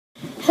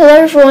Hello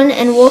everyone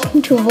and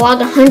welcome to vlog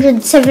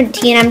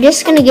 117. I'm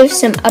just going to give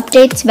some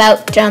updates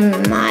about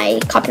my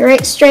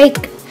copyright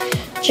strike,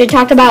 which I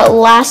talked about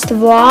last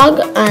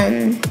vlog.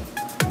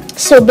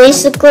 So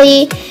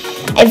basically,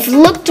 I've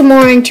looked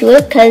more into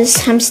it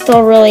because I'm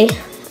still really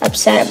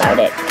upset about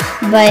it.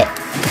 But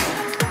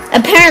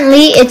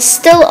apparently it's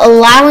still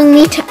allowing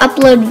me to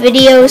upload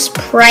videos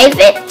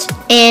private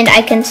and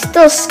I can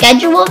still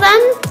schedule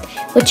them,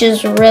 which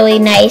is really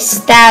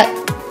nice.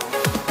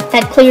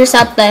 That clears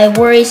up the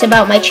worries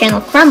about my channel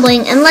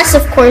crumbling, unless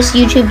of course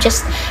YouTube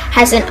just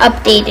hasn't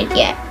updated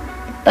yet.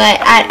 But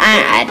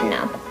I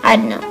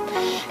don't know.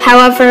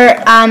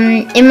 However,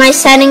 in my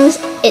settings,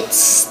 it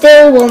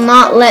still will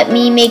not let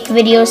me make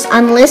videos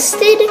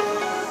unlisted.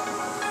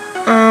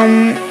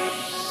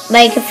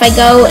 Like if I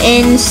go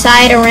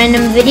inside a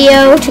random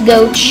video to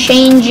go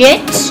change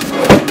it,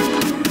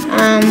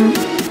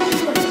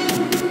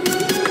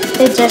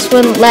 it just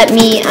wouldn't let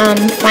me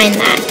find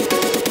that.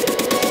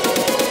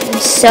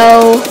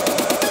 So,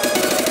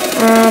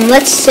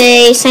 let's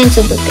say Science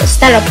of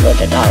Lucas. That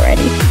uploaded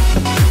already.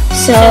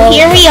 So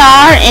here we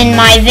are in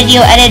my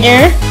video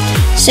editor.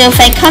 So if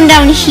I come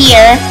down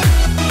here,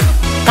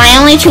 my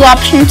only two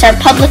options are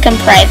public and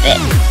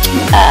private.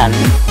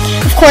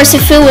 Of course,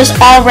 if it was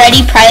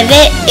already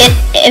private,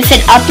 if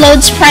it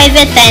uploads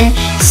private, then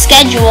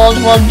scheduled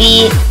would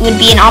be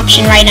an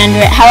option right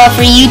under it.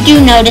 However, you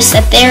do notice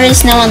that there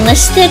is no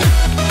unlisted.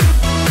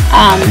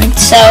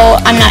 So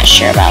I'm not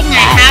sure about that.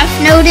 I have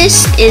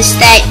noticed is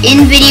that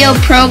in video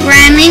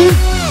programming,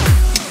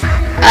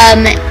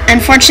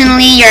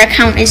 unfortunately your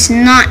account is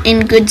not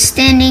in good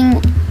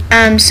standing,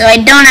 so I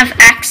don't have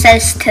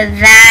access to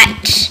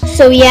that.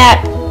 So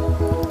yeah,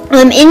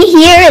 in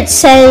here it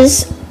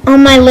says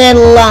on my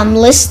little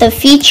list of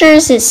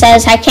features, it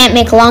says I can't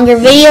make longer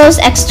videos,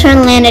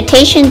 external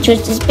annotations,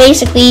 which is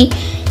basically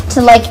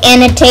to like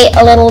annotate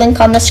a little link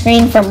on the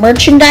screen for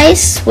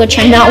merchandise, which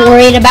I'm not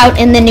worried about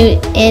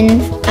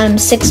in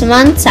 6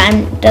 months.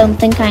 I don't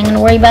think I'm gonna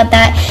worry about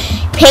that.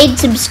 Paid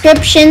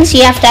subscriptions,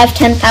 you have to have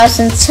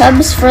 10,000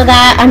 subs for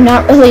that. I'm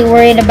not really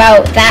worried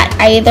about that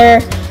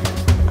either.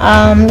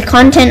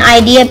 Content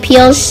ID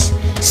appeals,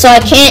 so I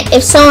can't,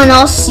 if someone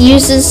else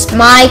uses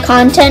my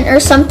content or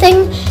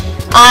something,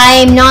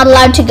 I'm not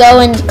allowed to go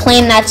and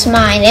claim that's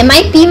mine. It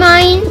might be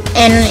mine,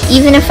 and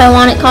even if I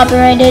want it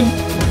copyrighted,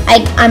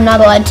 I'm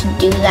not allowed to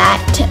do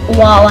that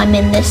while I'm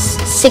in this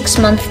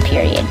 6-month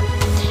period.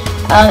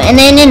 And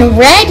then in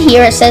red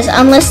here it says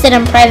unlisted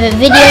and private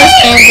videos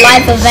and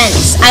live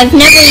events. I've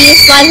never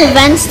used live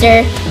events,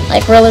 they're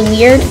like really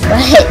weird,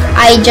 but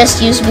I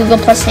just use Google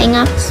Plus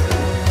Hangouts.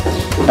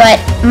 But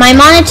my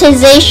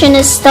monetization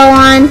is still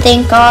on,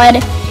 thank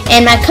God,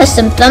 and my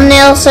custom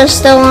thumbnails are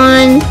still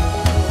on.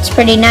 It's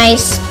pretty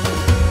nice.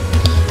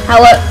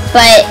 However,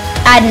 but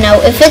I don't know,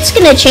 if it's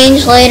gonna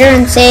change later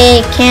and say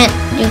it can't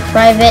do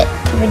private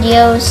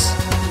videos,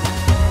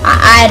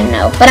 I don't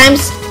know. But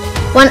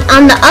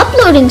on the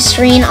uploading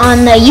screen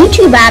on the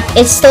YouTube app,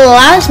 it still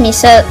allows me,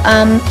 so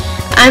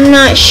I'm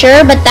not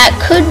sure, but that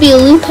could be a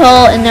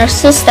loophole in their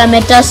system.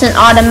 It doesn't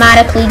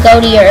automatically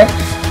go to your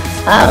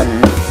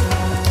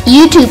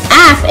YouTube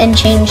app and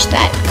change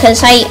that,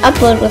 because I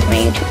upload with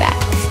my YouTube app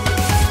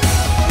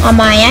on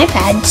my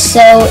iPad,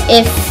 so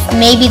if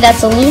maybe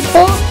that's a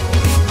loophole,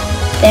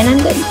 then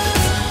I'm good.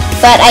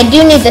 But I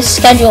do need the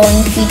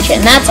scheduling feature,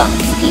 and that's on the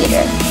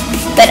computer.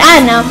 But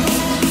I don't know.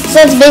 So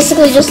that's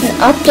basically just an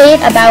update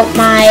about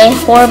my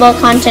horrible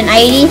content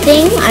ID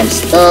thing. I'm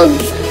still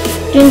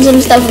doing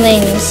some stuff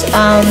and things.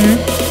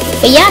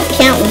 But yeah,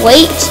 can't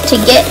wait to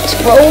get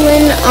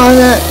rolling on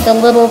the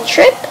little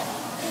trip.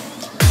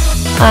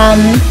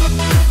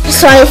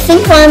 So I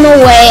think while I'm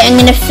away, I'm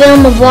going to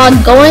film a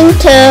vlog going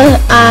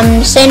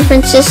to San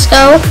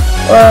Francisco,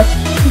 or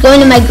going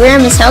to my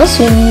grandma's house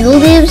who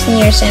lives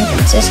near San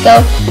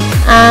Francisco.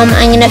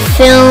 I'm going to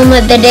film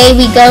the day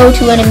we go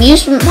to an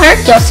amusement park.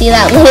 You'll see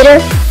that later.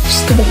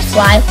 Stupid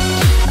fly.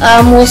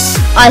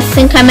 I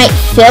think I might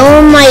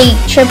film my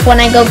trip when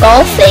I go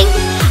golfing.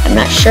 I'm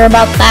not sure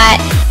about that.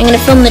 I'm going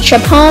to film the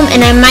trip home,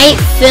 and I might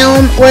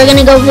film, we're going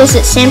to go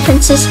visit San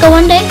Francisco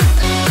one day,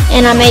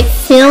 and I might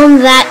film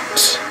that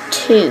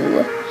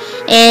too.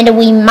 And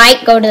we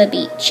might go to the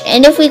beach.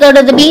 And if we go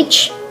to the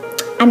beach,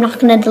 I'm not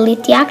going to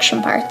delete the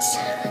action parts.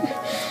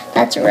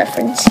 That's a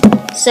reference.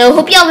 So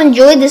hope y'all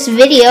enjoyed this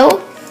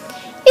video.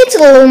 It's a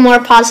little more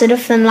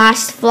positive than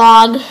last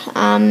vlog.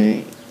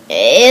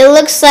 It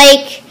looks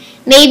like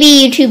maybe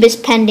YouTube is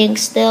pending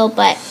still,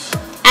 but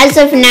as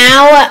of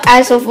now,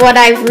 as of what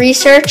I've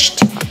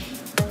researched,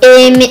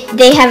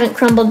 they haven't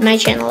crumbled my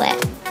channel yet.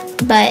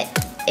 But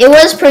it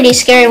was pretty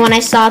scary when I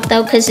saw it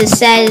though, because it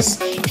says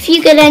if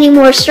you get any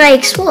more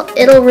strikes, well,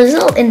 it'll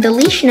result in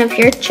deletion of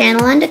your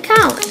channel and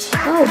account.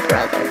 Oh,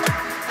 brother.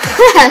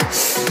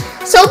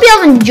 So hope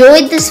y'all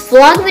enjoyed this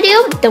vlog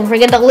video. Don't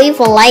forget to leave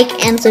a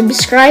like and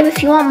subscribe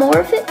if you want more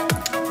of it,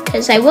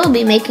 because I will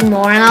be making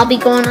more, and I'll be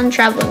going on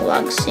traveling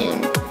vlogs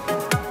soon.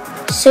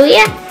 So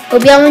yeah,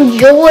 hope y'all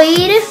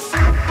enjoyed.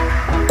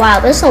 Wow,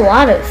 there's a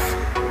lot of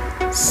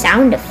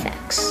sound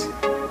effects.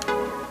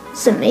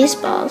 Some mace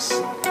balls.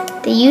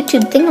 The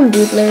YouTube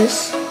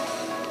thingamdoodlers.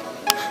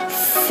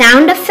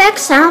 Sound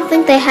effects? I don't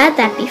think they had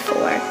that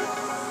before.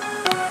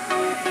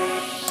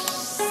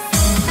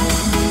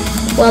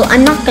 Well,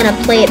 I'm not gonna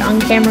play it on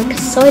camera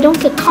so I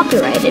don't get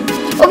copyrighted.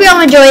 Hope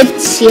y'all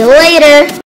enjoyed. See you later.